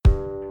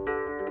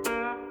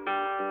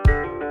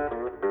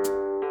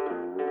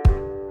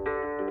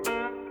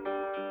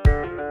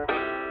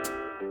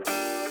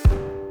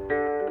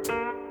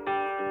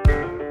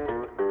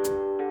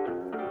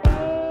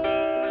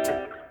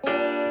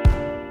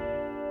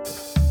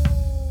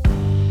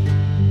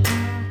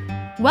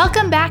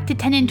Welcome back to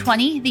 10 and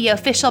 20, the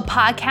official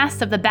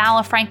podcast of the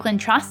Bala Franklin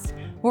Trust,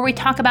 where we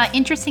talk about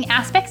interesting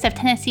aspects of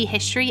Tennessee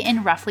history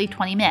in roughly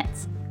 20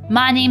 minutes.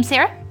 My name's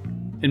Sarah.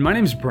 And my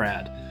name's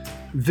Brad.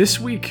 This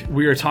week,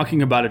 we are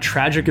talking about a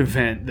tragic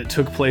event that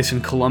took place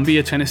in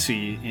Columbia,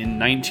 Tennessee in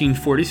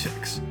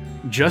 1946,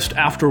 just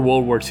after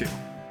World War II,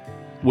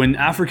 when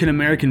African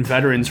American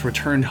veterans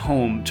returned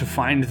home to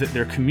find that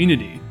their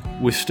community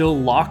was still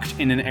locked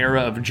in an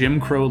era of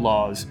Jim Crow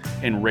laws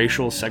and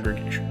racial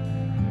segregation.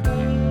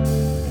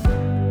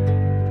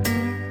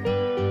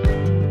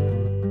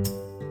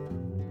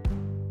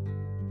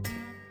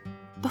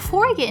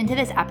 Before I get into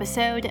this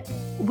episode,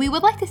 we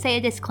would like to say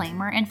a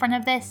disclaimer in front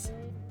of this.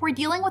 We're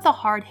dealing with a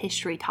hard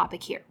history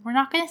topic here. We're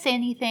not going to say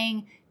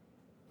anything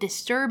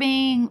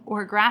disturbing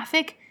or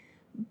graphic,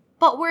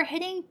 but we're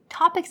hitting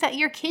topics that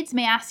your kids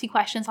may ask you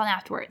questions on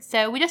afterwards.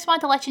 So we just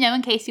wanted to let you know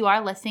in case you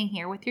are listening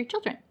here with your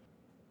children.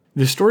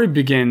 The story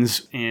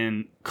begins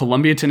in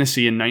Columbia,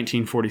 Tennessee in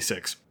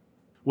 1946,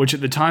 which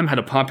at the time had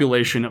a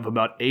population of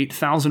about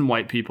 8,000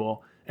 white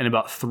people and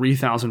about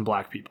 3,000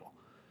 black people.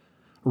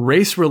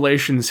 Race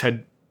relations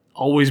had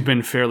always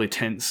been fairly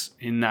tense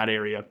in that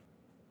area,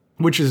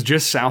 which is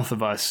just south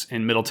of us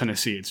in Middle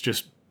Tennessee. It's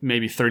just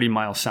maybe 30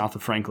 miles south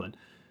of Franklin.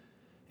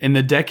 In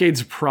the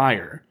decades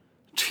prior,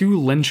 2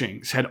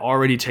 lynchings had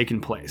already taken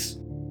place.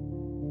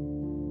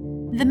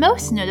 The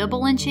most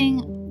notable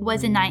lynching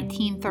was in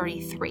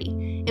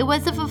 1933. It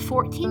was of a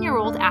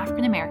 14-year-old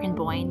African-American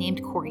boy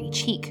named Corey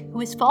Cheek, who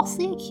was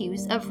falsely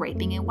accused of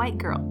raping a white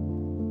girl.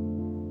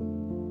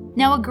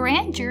 Now, a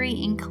grand jury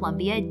in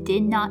Columbia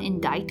did not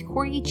indict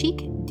Corey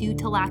Cheek due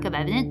to lack of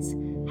evidence.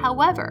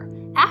 However,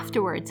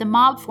 afterwards, a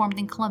mob formed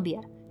in Columbia,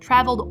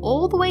 traveled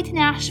all the way to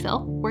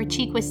Nashville, where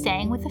Cheek was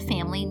staying with a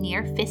family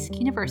near Fisk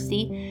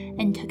University,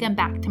 and took him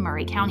back to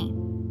Murray County.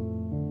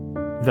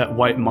 That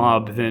white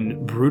mob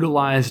then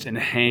brutalized and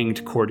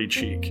hanged Corey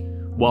Cheek,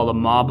 while a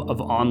mob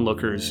of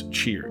onlookers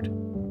cheered.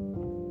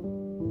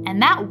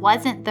 And that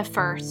wasn't the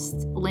first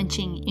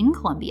lynching in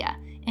Columbia.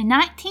 In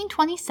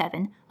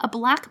 1927, a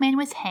black man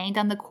was hanged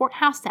on the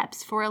courthouse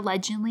steps for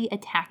allegedly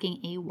attacking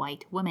a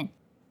white woman.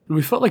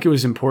 We felt like it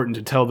was important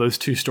to tell those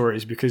 2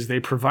 stories because they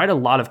provide a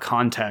lot of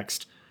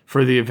context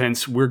for the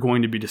events we're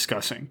going to be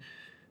discussing.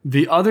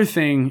 The other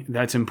thing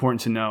that's important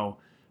to know,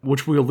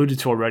 which we alluded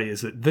to already, is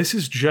that this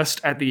is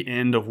just at the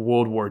end of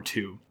World War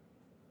II,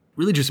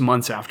 really just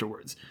months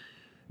afterwards.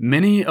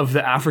 Many of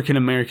the African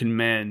American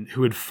men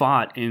who had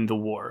fought in the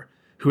war,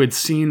 who had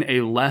seen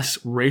a less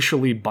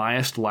racially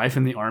biased life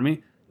in the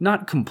Army,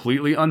 not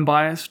completely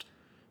unbiased,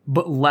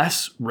 but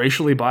less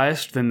racially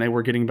biased than they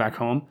were getting back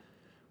home,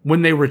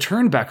 when they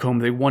returned back home,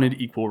 they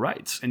wanted equal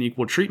rights and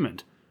equal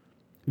treatment.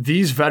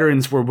 These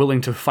veterans were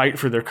willing to fight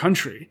for their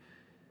country.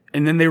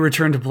 And then they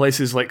returned to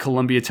places like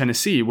Columbia,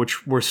 Tennessee,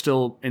 which were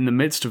still in the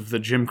midst of the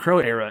Jim Crow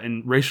era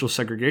and racial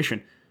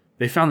segregation.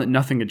 They found that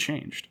nothing had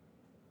changed.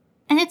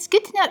 And it's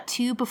good to note,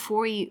 too,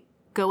 before we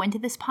go into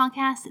this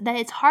podcast, that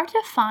it's hard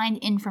to find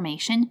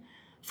information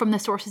from the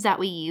sources that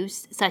we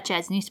use, such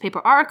as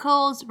newspaper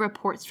articles,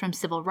 reports from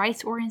civil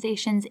rights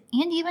organizations,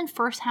 and even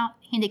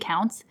first-hand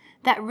accounts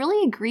that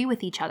really agree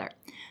with each other.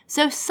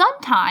 So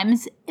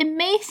sometimes it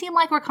may seem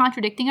like we're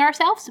contradicting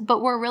ourselves,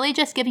 but we're really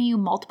just giving you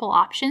multiple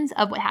options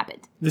of what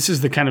happened. This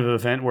is the kind of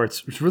event where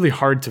it's really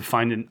hard to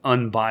find an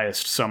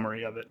unbiased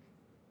summary of it.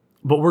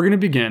 But we're going to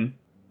begin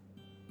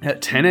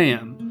at 10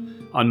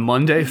 a.m. on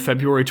Monday,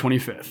 February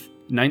 25th,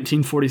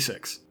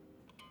 1946.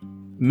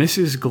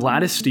 Mrs.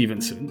 Gladys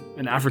Stevenson,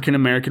 an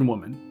African-American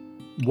woman,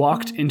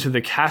 walked into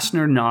the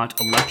Kastner Knott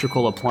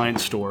electrical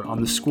appliance store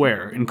on the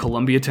square in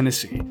Columbia,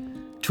 Tennessee,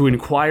 to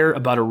inquire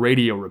about a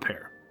radio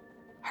repair.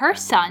 Her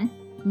son,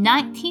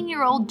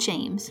 19-year-old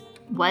James,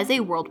 was a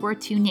World War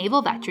II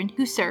naval veteran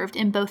who served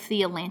in both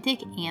the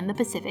Atlantic and the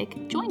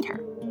Pacific, joined her.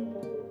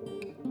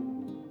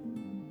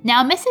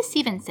 Now, Mrs.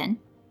 Stevenson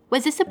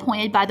was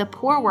disappointed by the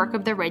poor work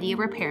of the radio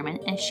repairman,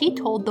 and she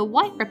told the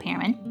white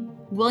repairman,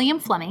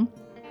 William Fleming,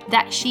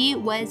 that she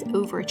was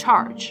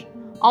overcharged.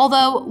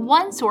 Although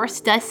one source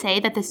does say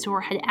that the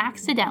store had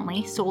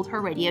accidentally sold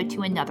her radio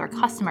to another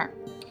customer.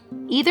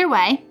 Either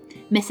way,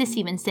 Mrs.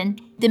 Stevenson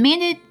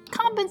demanded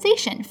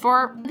compensation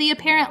for the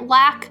apparent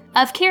lack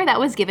of care that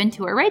was given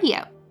to her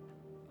radio.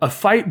 A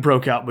fight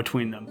broke out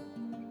between them.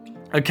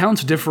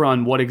 Accounts differ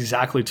on what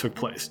exactly took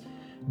place,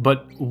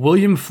 but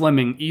William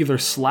Fleming either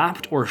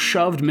slapped or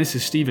shoved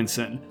Mrs.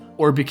 Stevenson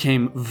or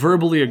became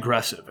verbally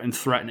aggressive and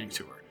threatening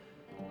to her.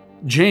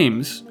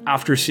 James,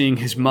 after seeing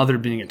his mother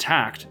being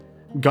attacked,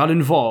 got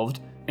involved,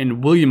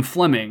 and William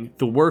Fleming,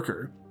 the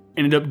worker,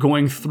 ended up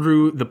going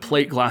through the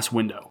plate glass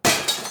window.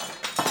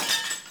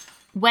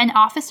 When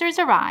officers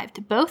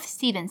arrived, both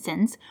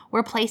Stevensons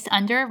were placed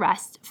under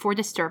arrest for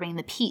disturbing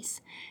the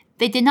peace.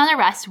 They did not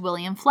arrest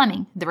William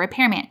Fleming, the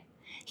repairman.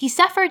 He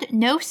suffered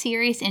no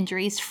serious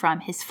injuries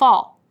from his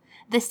fall.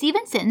 The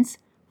Stevensons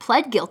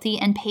pled guilty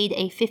and paid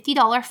a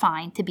 $50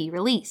 fine to be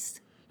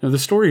released. Now, the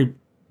story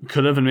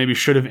could have and maybe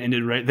should have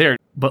ended right there,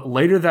 but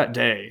later that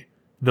day,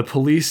 the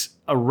police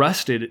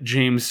arrested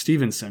James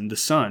Stevenson, the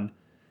son,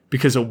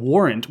 because a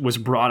warrant was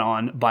brought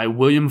on by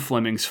William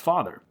Fleming's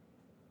father.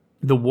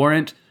 The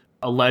warrant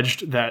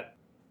alleged that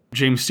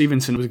James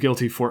Stevenson was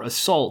guilty for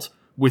assault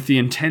with the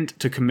intent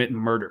to commit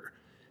murder.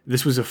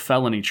 This was a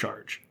felony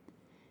charge.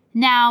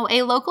 Now,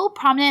 a local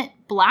prominent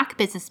black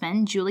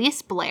businessman,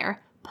 Julius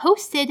Blair,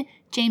 posted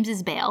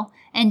James's bail,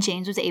 and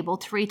James was able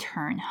to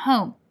return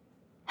home.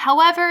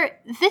 However,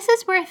 this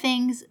is where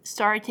things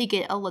started to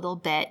get a little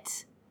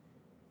bit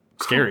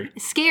scary.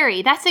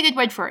 Scary. That's a good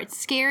word for it.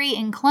 Scary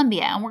in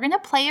Columbia. And we're going to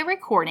play a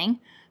recording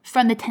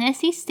from the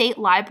Tennessee State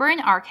Library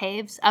and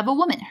Archives of a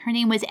woman. Her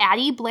name was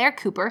Addie Blair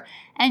Cooper,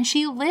 and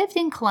she lived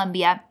in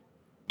Columbia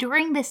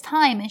during this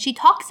time. And she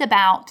talks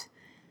about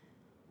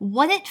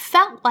what it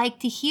felt like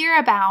to hear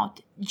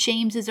about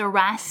James's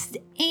arrest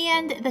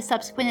and the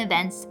subsequent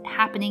events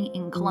happening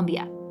in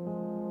Columbia.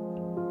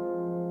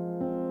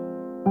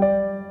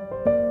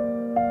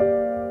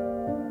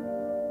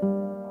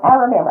 I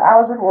remember I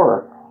was at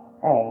work,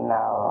 and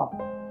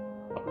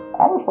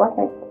I was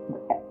working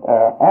at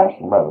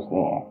Anderson Brothers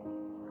then.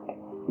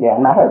 Yeah,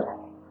 and my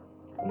husband,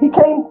 he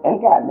came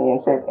and got me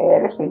and said,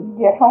 Ed, said, you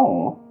get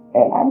home,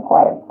 and I'm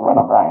quite a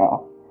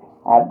runaround.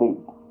 I do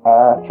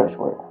church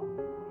work.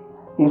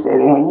 He said,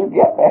 and when you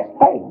get that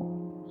thing,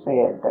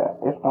 said,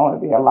 it's going to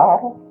be a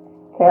lot of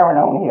Karen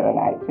on here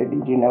tonight. Said,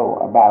 did you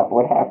know about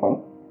what happened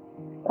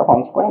up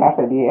on the square? And I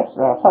said, yes,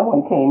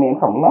 someone came in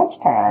from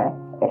lunchtime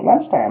at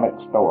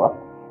the store,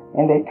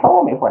 and they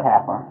told me what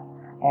happened.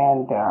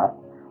 And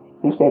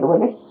he said, well,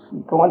 this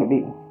is going to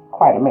be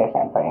quite a mess,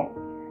 I think.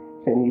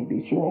 So you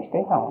be sure and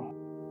stay home.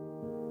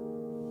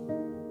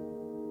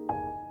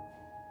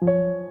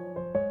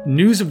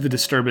 News of the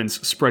disturbance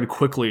spread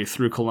quickly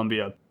through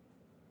Columbia,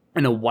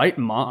 and a white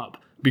mob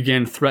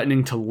began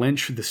threatening to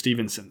lynch the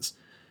Stevensons.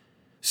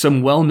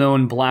 Some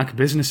well-known black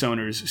business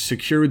owners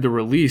secured the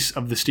release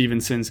of the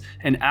Stevensons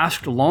and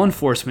asked law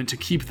enforcement to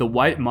keep the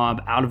white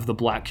mob out of the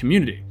black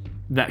community.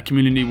 That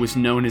community was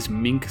known as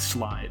Mink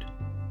Slide.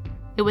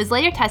 It was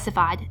later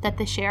testified that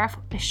the sheriff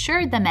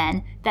assured the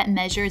men that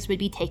measures would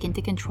be taken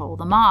to control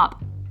the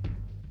mob.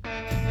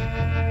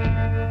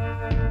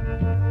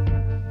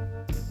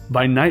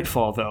 By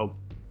nightfall, though,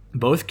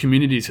 both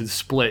communities had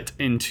split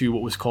into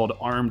what was called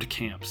armed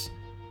camps.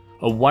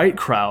 A white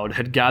crowd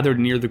had gathered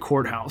near the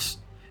courthouse,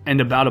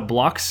 and about a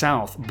block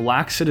south,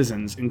 black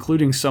citizens,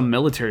 including some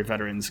military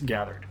veterans,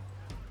 gathered.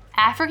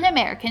 African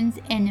Americans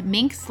in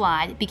Mink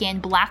Slide began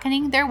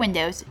blackening their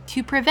windows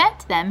to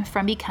prevent them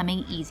from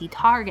becoming easy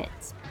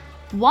targets.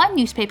 One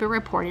newspaper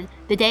reported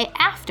the day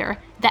after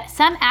that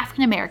some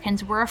African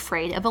Americans were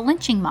afraid of a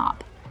lynching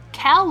mob.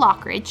 Cal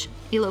Lockridge,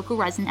 a local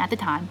resident at the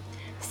time,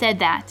 said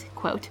that,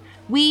 quote,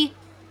 we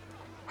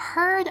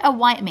heard a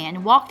white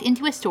man walked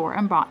into a store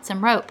and brought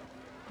some rope.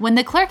 When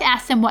the clerk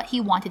asked him what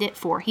he wanted it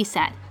for, he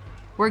said,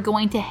 we're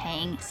going to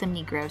hang some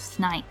Negroes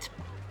tonight.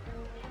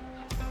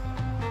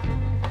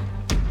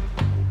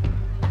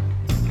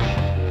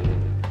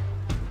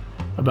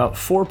 About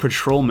 4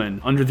 patrolmen,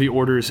 under the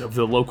orders of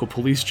the local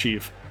police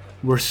chief,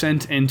 were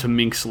sent into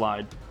Mink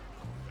Slide.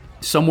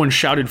 Someone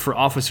shouted for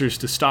officers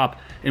to stop,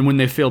 and when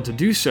they failed to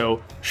do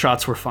so,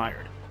 shots were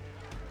fired.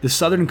 The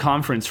Southern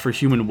Conference for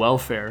Human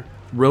Welfare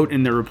wrote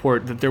in their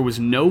report that there was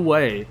no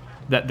way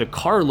that the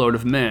carload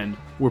of men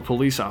were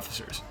police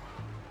officers.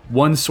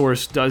 One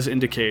source does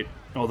indicate,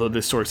 although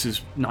this source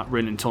is not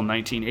written until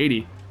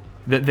 1980,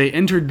 that they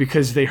entered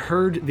because they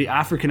heard the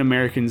African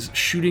Americans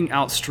shooting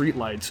out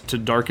streetlights to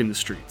darken the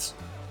streets.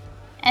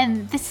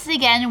 And this is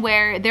again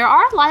where there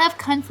are a lot of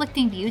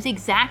conflicting views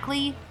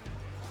exactly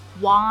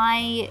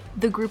why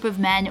the group of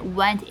men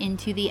went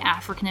into the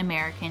African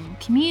American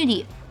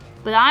community.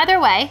 But either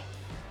way,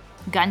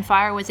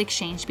 gunfire was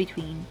exchanged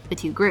between the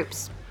two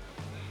groups.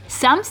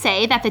 Some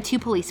say that the 2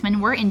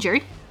 policemen were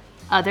injured.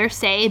 Others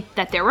say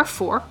that there were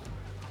 4.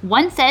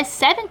 One says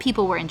 7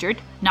 people were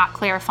injured, not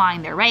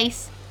clarifying their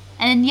race.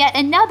 And yet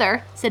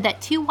another said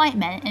that 2 white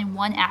men and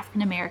 1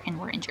 African American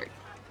were injured.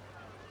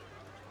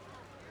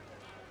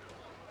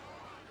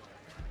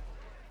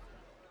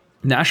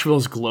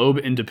 Nashville's Globe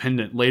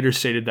Independent later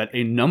stated that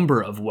a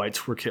number of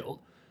whites were killed.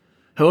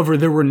 However,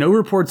 there were no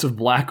reports of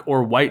black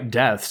or white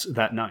deaths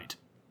that night.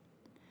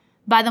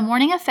 By the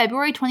morning of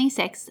February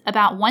 26,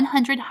 about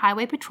 100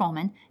 highway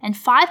patrolmen and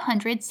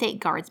 500 state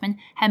guardsmen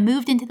had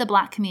moved into the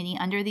black community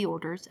under the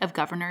orders of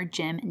Governor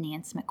Jim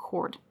Nance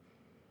McCord.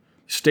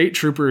 State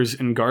troopers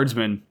and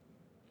guardsmen,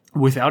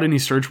 without any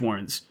search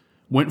warrants,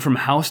 went from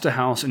house to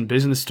house and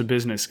business to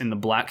business in the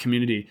black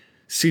community,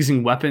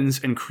 seizing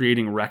weapons and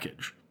creating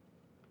wreckage.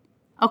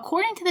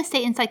 According to the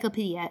state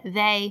encyclopedia,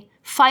 they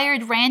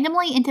fired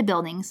randomly into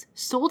buildings,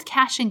 sold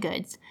cash and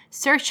goods,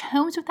 searched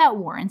homes without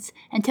warrants,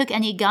 and took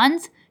any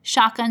guns,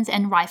 shotguns,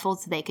 and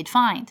rifles they could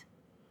find.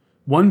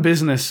 One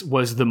business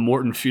was the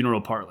Morton Funeral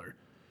Parlor,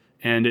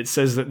 and it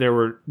says that there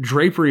were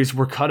draperies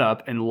were cut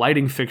up and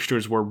lighting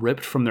fixtures were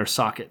ripped from their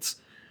sockets.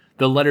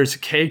 The letters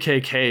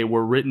KKK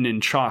were written in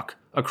chalk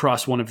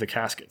across one of the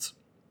caskets.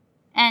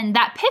 And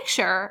that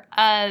picture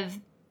of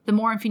the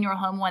Morton Funeral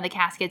Home, one of the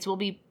caskets, we'll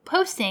be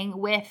posting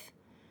with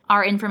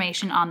our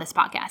information on this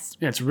podcast.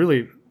 Yeah, it's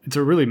really it's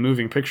a really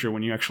moving picture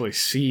when you actually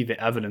see the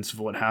evidence of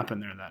what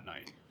happened there that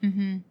night.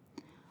 Mm-hmm.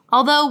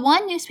 Although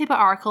one newspaper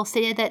article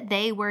stated that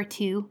they were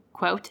to,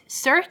 quote,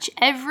 search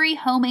every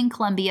home in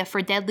Columbia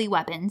for deadly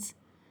weapons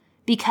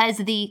because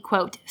the,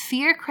 quote,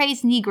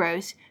 fear-crazed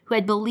Negroes who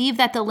had believed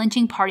that the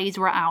lynching parties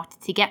were out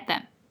to get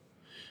them.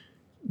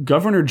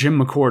 Governor Jim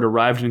McCord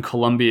arrived in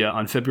Columbia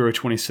on February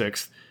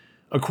 26th.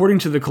 According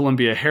to the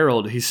Columbia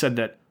Herald, he said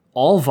that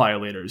all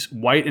violators,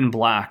 white and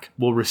black,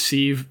 will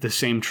receive the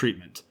same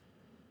treatment.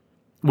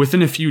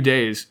 Within a few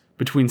days,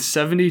 between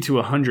 70 to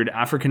 100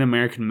 African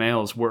American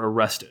males were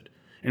arrested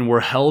and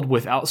were held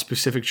without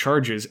specific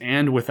charges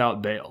and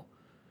without bail.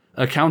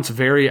 Accounts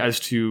vary as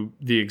to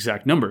the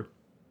exact number.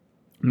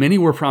 Many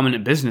were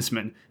prominent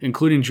businessmen,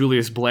 including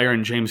Julius Blair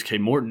and James K.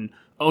 Morton,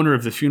 owner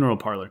of the funeral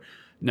parlor.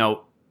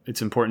 Now,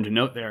 it's important to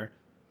note there,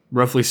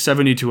 roughly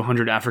 70 to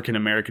 100 African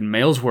American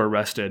males were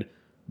arrested,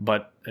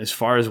 but as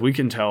far as we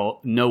can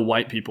tell, no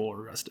white people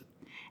were arrested.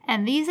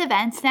 And these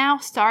events now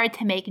started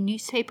to make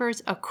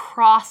newspapers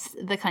across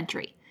the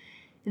country.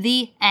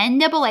 The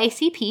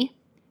NAACP,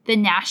 the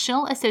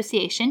National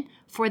Association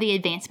for the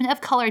Advancement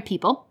of Colored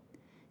People,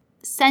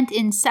 sent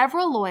in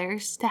several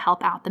lawyers to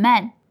help out the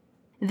men.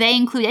 They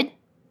included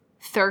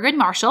Thurgood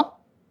Marshall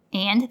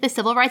and the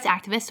civil rights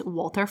activist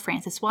Walter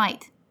Francis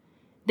White.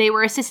 They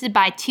were assisted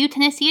by two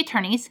Tennessee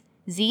attorneys,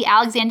 Z.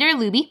 Alexander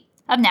Luby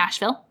of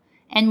Nashville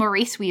and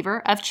Maurice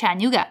Weaver of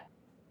Chattanooga.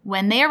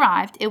 When they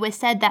arrived, it was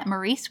said that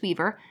Maurice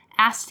Weaver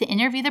asked to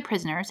interview the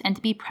prisoners and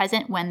to be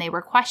present when they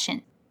were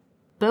questioned.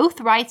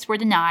 Both rights were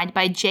denied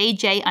by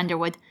J.J.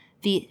 Underwood,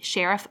 the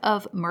sheriff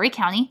of Murray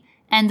County,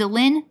 and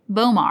Lynn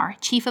Bomar,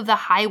 chief of the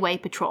Highway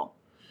Patrol.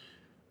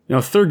 Now,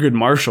 Thurgood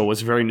Marshall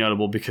was very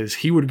notable because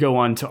he would go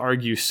on to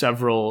argue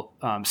several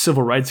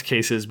civil rights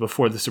cases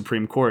before the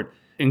Supreme Court,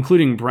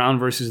 including Brown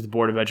versus the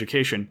Board of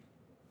Education,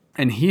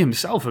 and he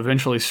himself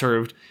eventually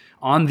served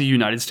on the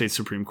United States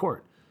Supreme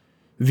Court.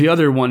 The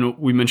other one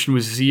we mentioned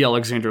was Z.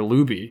 Alexander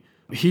Luby.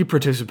 He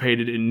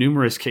participated in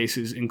numerous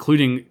cases,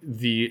 including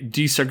the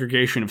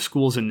desegregation of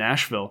schools in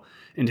Nashville,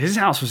 and his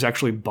house was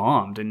actually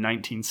bombed in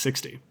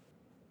 1960.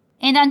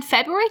 And on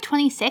February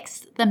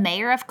 26th, the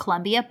mayor of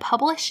Columbia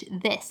published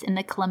this in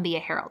the Columbia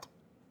Herald.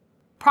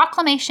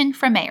 Proclamation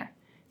from Mayor.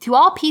 To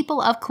all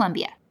people of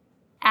Columbia.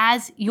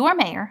 As your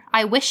mayor,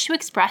 I wish to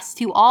express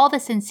to all the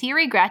sincere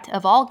regret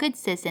of all good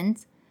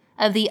citizens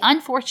of the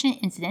unfortunate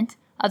incident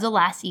of the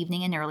last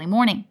evening and early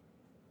morning.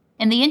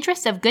 In the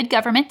interest of good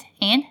government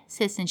and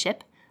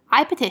citizenship,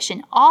 I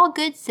petition all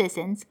good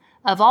citizens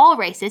of all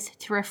races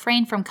to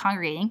refrain from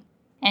congregating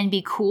and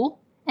be cool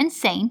and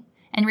sane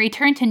and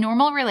return to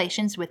normal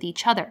relations with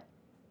each other.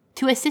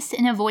 To assist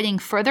in avoiding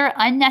further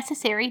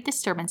unnecessary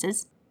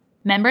disturbances,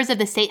 members of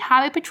the State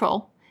Highway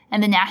Patrol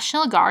and the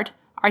National Guard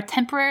are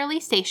temporarily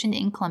stationed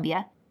in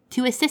Columbia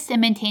to assist in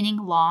maintaining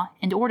law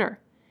and order.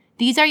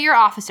 These are your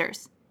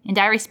officers, and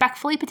I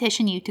respectfully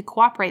petition you to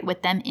cooperate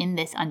with them in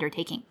this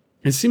undertaking.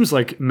 It seems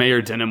like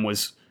Mayor Denham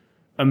was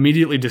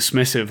immediately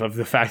dismissive of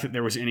the fact that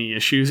there was any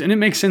issues, and it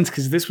makes sense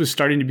because this was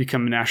starting to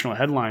become a national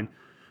headline.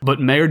 But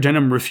Mayor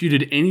Denham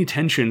refuted any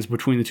tensions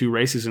between the two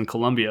races in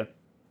Columbia.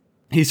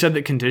 He said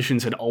that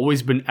conditions had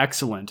always been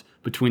excellent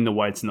between the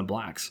whites and the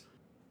blacks.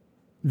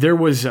 There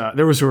was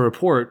a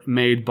report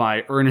made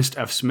by Ernest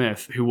F.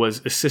 Smith, who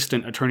was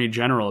Assistant Attorney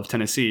General of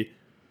Tennessee,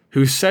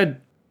 who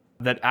said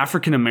that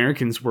African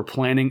Americans were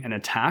planning an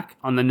attack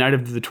on the night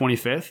of the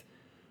 25th.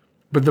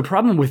 But the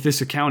problem with this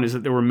account is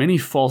that there were many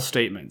false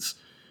statements.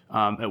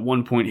 At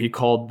one point, he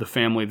called the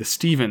family the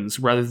Stevens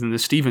rather than the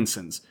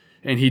Stevensons,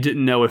 and he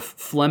didn't know if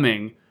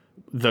Fleming,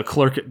 the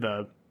clerk at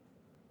the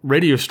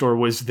radio store,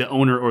 was the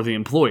owner or the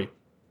employee.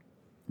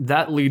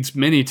 That leads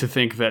many to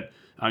think that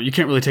you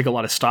can't really take a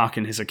lot of stock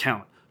in his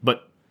account.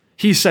 But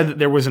he said that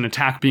there was an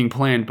attack being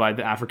planned by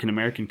the African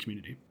American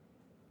community.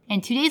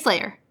 And 2 days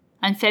later,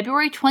 on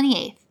February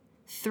 28th,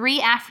 3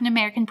 African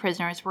American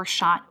prisoners were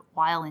shot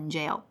while in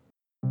jail.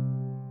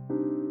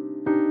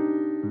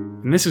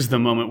 And this is the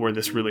moment where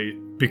this really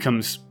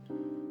becomes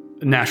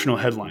a national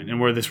headline and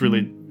where this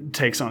really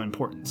takes on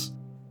importance.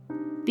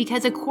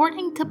 Because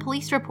according to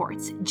police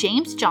reports,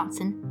 James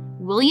Johnson,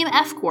 William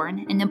F.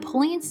 Gordon, and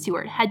Napoleon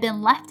Stewart had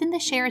been left in the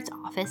sheriff's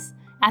office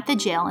at the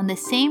jail in the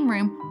same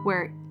room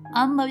where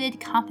unloaded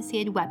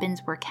confiscated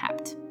weapons were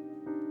kept,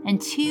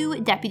 and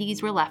 2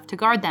 deputies were left to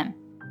guard them.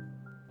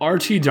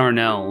 R.T.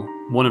 Darnell,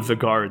 one of the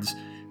guards,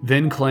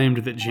 then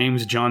claimed that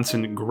James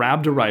Johnson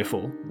grabbed a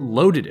rifle,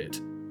 loaded it,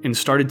 and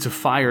started to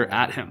fire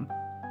at him.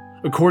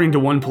 According to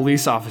one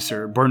police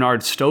officer,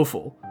 Bernard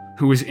Stoffel,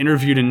 who was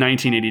interviewed in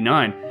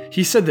 1989,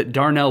 he said that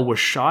Darnell was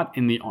shot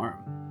in the arm.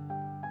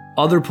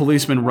 Other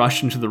policemen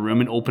rushed into the room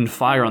and opened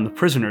fire on the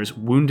prisoners,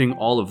 wounding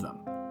all of them.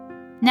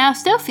 Now,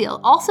 Stoffel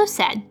also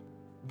said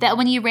that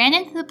when he ran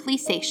into the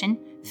police station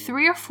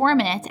 3 or 4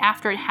 minutes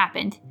after it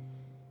happened,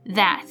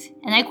 that,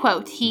 and I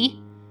quote,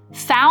 he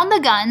found the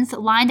guns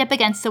lined up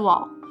against the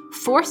wall.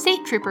 4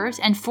 state troopers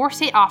and 4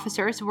 state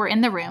officers were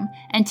in the room,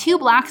 and 2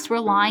 blacks were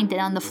lying dead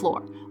on the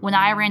floor when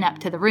I ran up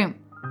to the room.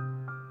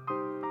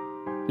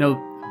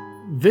 Now,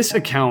 this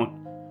account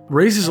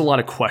raises a lot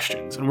of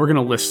questions, and we're going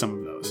to list some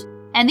of those.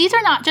 And these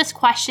are not just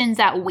questions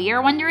that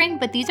we're wondering,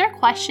 but these are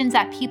questions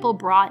that people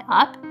brought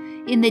up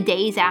in the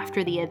days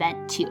after the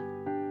event too.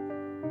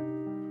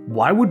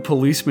 Why would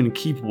policemen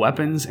keep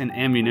weapons and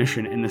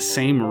ammunition in the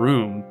same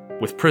room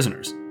with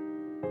prisoners?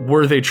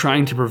 Were they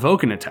trying to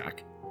provoke an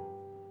attack?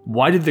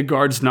 Why did the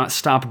guards not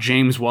stop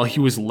James while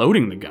he was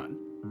loading the gun?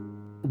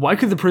 Why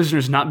could the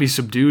prisoners not be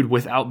subdued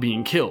without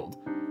being killed?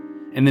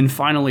 And then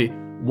finally,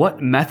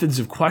 what methods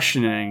of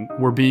questioning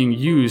were being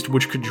used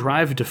which could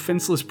drive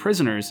defenseless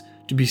prisoners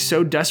to be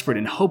so desperate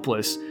and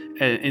hopeless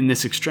in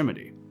this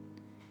extremity?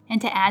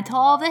 And to add to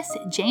all of this,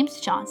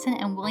 James Johnson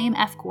and William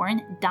F.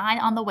 Gordon died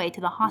on the way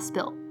to the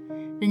hospital.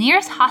 The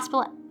nearest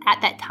hospital at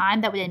that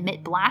time that would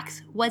admit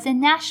blacks was in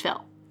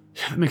Nashville.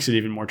 That makes it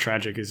even more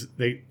tragic, is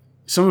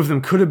some of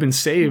them could have been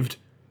saved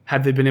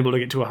had they been able to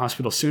get to a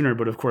hospital sooner,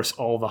 but of course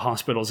all the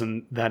hospitals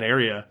in that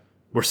area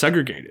were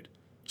segregated.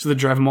 So they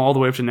drive them all the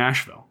way up to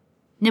Nashville.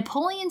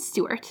 Napoleon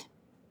Stewart,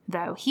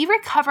 though, he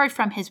recovered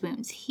from his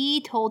wounds. He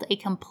told a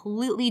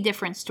completely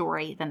different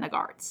story than the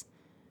guards.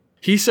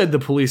 He said the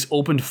police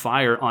opened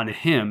fire on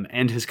him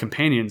and his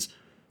companions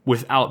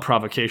without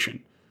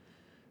provocation.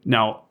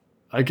 Now,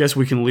 I guess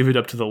we can leave it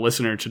up to the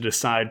listener to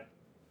decide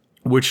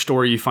which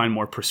story you find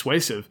more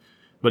persuasive,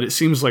 but it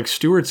seems like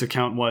Stewart's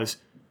account was,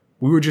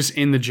 we were just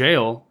in the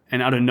jail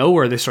and out of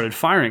nowhere they started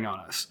firing on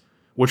us,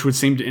 which would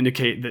seem to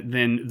indicate that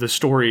then the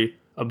story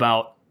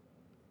about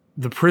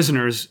the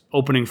prisoners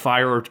opening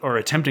fire or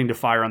attempting to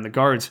fire on the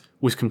guards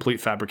was complete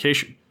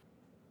fabrication.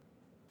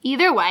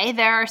 Either way,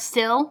 there are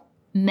still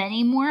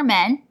many more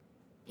men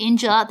in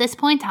jail at this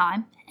point in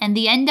time, and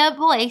the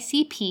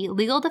NAACP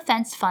Legal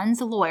Defense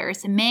Fund's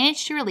lawyers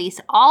managed to release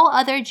all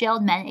other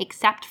jailed men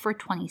except for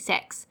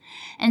 26.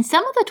 And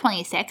some of the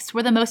 26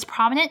 were the most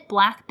prominent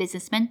black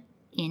businessmen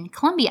in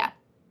Columbia.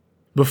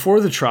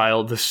 Before the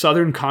trial, the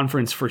Southern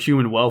Conference for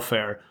Human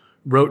Welfare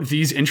wrote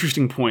these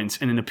interesting points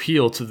in an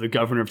appeal to the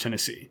governor of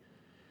Tennessee.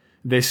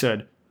 They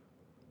said,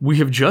 "We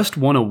have just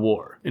won a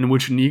war in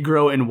which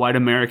Negro and white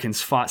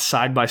Americans fought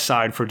side by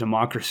side for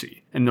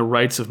democracy and the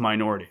rights of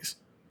minorities.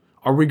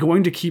 Are we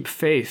going to keep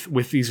faith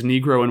with these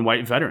Negro and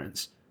white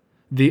veterans?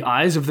 The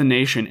eyes of the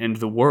nation and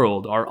the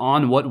world are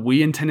on what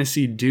we in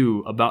Tennessee do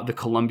about the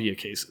Columbia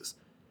cases.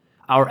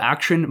 Our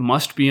action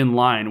must be in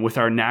line with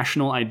our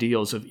national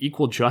ideals of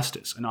equal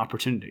justice and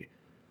opportunity,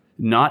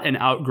 not an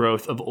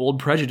outgrowth of old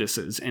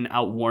prejudices and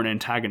outworn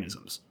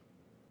antagonisms."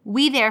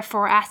 We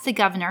therefore ask the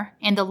governor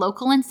and the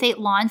local and state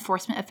law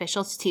enforcement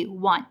officials to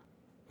 1.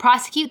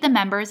 Prosecute the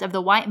members of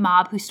the white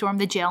mob who stormed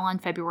the jail on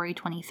February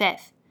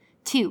 25th.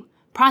 2.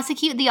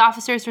 Prosecute the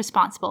officers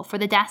responsible for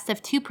the deaths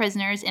of 2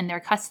 prisoners in their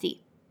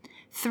custody.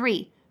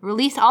 3.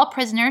 Release all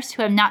prisoners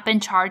who have not been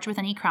charged with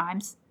any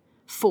crimes.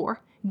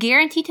 4.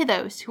 Guarantee to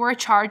those who are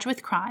charged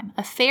with crime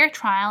a fair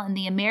trial in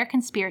the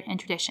American spirit and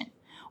tradition,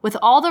 with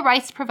all the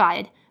rights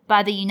provided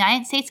by the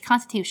United States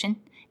Constitution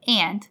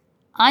and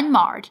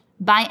unmarred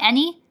by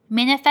any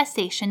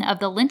manifestation of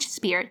the lynch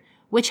spirit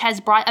which has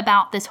brought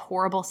about this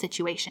horrible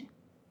situation.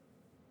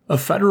 A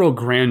federal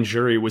grand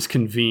jury was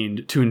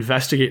convened to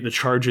investigate the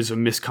charges of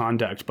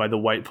misconduct by the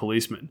white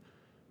policemen,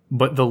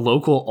 but the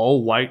local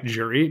all-white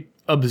jury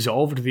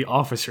absolved the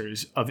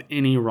officers of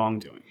any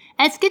wrongdoing.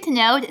 And it's good to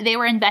note they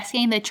were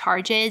investigating the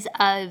charges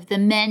of the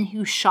men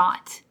who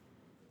shot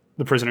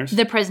the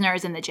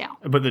prisoners in the jail.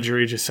 But the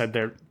jury just said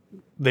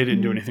they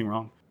didn't do anything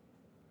wrong.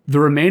 The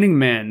remaining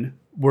men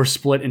were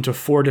split into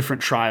 4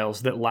 different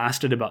trials that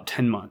lasted about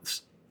 10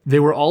 months. They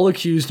were all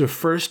accused of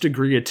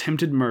first-degree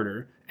attempted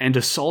murder and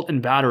assault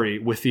and battery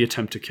with the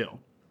attempt to kill.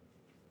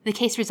 The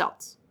case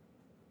results.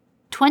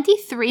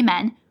 23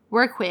 men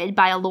were acquitted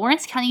by a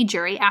Lawrence County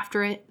jury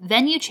after a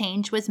venue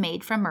change was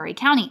made from Murray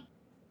County.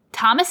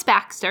 Thomas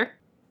Baxter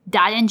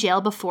died in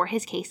jail before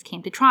his case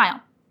came to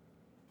trial.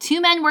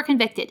 2 men were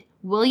convicted,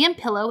 William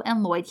Pillow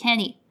and Lloyd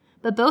Kennedy,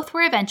 but both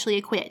were eventually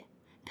acquitted.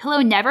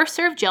 Pillow never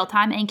served jail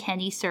time and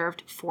Kennedy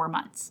served 4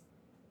 months.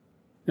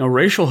 Now,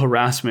 racial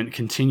harassment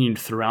continued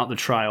throughout the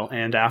trial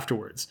and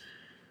afterwards.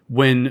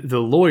 When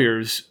the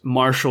lawyers,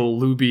 Marshall,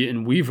 Luby,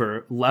 and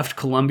Weaver, left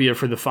Columbia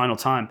for the final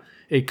time,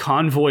 a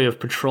convoy of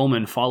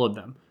patrolmen followed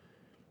them.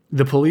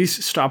 The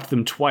police stopped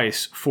them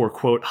twice for,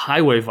 quote,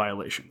 highway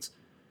violations.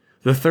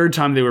 The third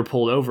time they were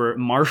pulled over,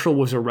 Marshall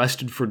was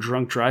arrested for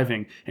drunk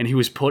driving and he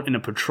was put in a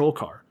patrol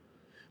car.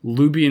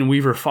 Luby and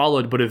Weaver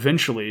followed, but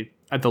eventually,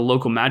 at the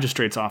local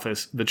magistrate's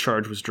office, the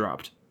charge was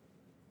dropped.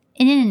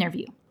 In an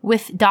interview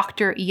with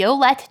Dr.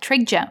 Yolette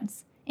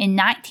Trigg-Jones in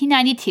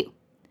 1992,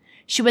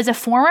 she was a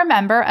former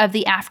member of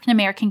the African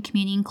American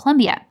community in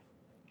Columbia,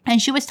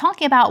 and she was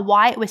talking about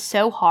why it was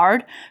so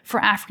hard for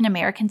African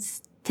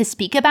Americans to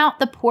speak about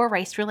the poor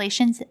race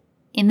relations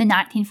in the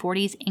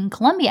 1940s in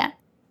Columbia.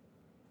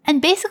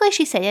 And basically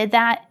she stated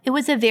that it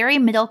was a very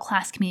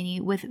middle-class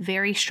community with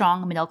very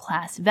strong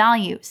middle-class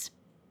values.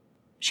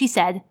 She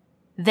said,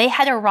 they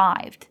had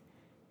arrived.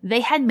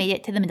 They had made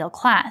it to the middle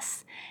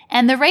class.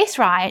 And the race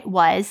riot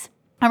was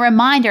a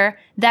reminder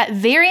that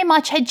very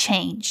much had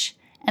changed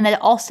and that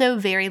also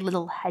very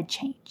little had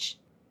changed.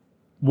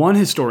 One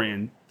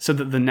historian said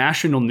that the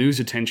national news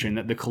attention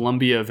that the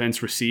Columbia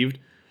events received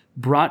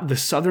brought the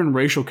Southern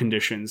racial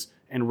conditions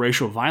and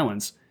racial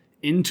violence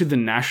into the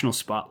national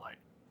spotlight.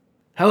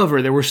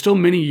 However, there were still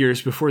many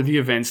years before the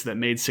events that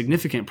made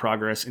significant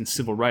progress in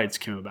civil rights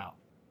came about.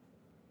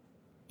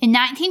 In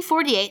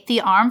 1948,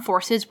 the armed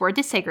forces were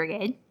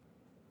desegregated.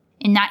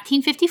 In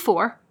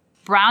 1954,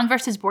 Brown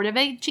versus Board of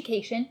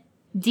Education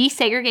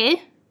desegregated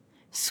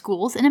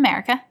schools in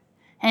America.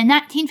 And in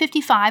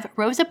 1955,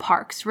 Rosa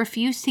Parks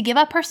refused to give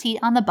up her seat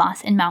on the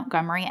bus in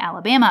Montgomery,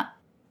 Alabama.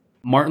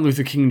 Martin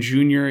Luther King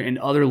Jr. and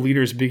other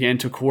leaders began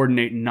to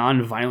coordinate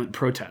nonviolent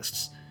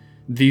protests.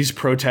 These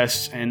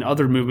protests and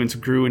other movements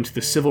grew into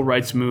the civil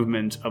rights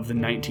movement of the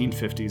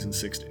 1950s and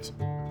 60s.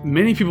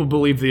 Many people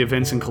believe the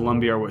events in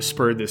Columbia are what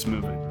spurred this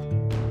movement.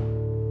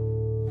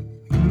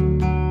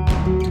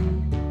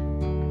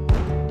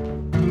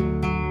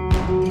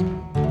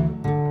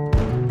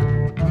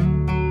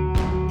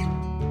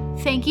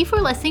 Thank you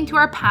for listening to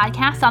our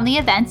podcast on the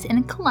events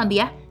in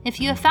Columbia. If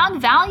you have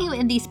found value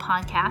in these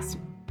podcasts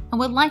and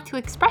would like to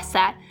express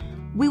that,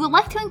 we would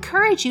like to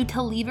encourage you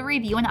to leave a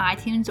review on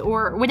iTunes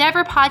or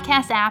whatever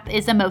podcast app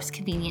is the most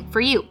convenient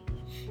for you.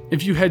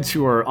 If you head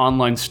to our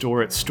online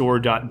store at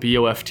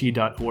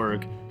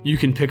store.boft.org, you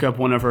can pick up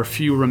one of our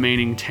few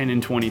remaining 10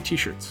 in 20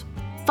 t-shirts.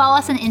 Follow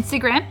us on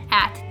Instagram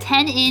at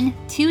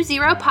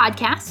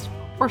 10in20podcast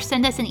or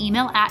send us an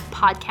email at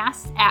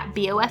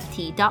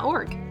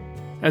podcast@boft.org.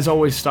 As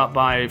always, stop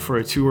by for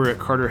a tour at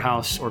Carter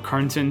House or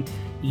Carnton.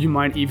 You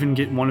might even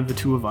get one of the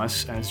two of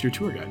us as your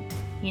tour guide.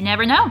 You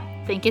never know.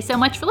 Thank you so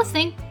much for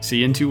listening. See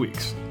you in 2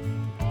 weeks.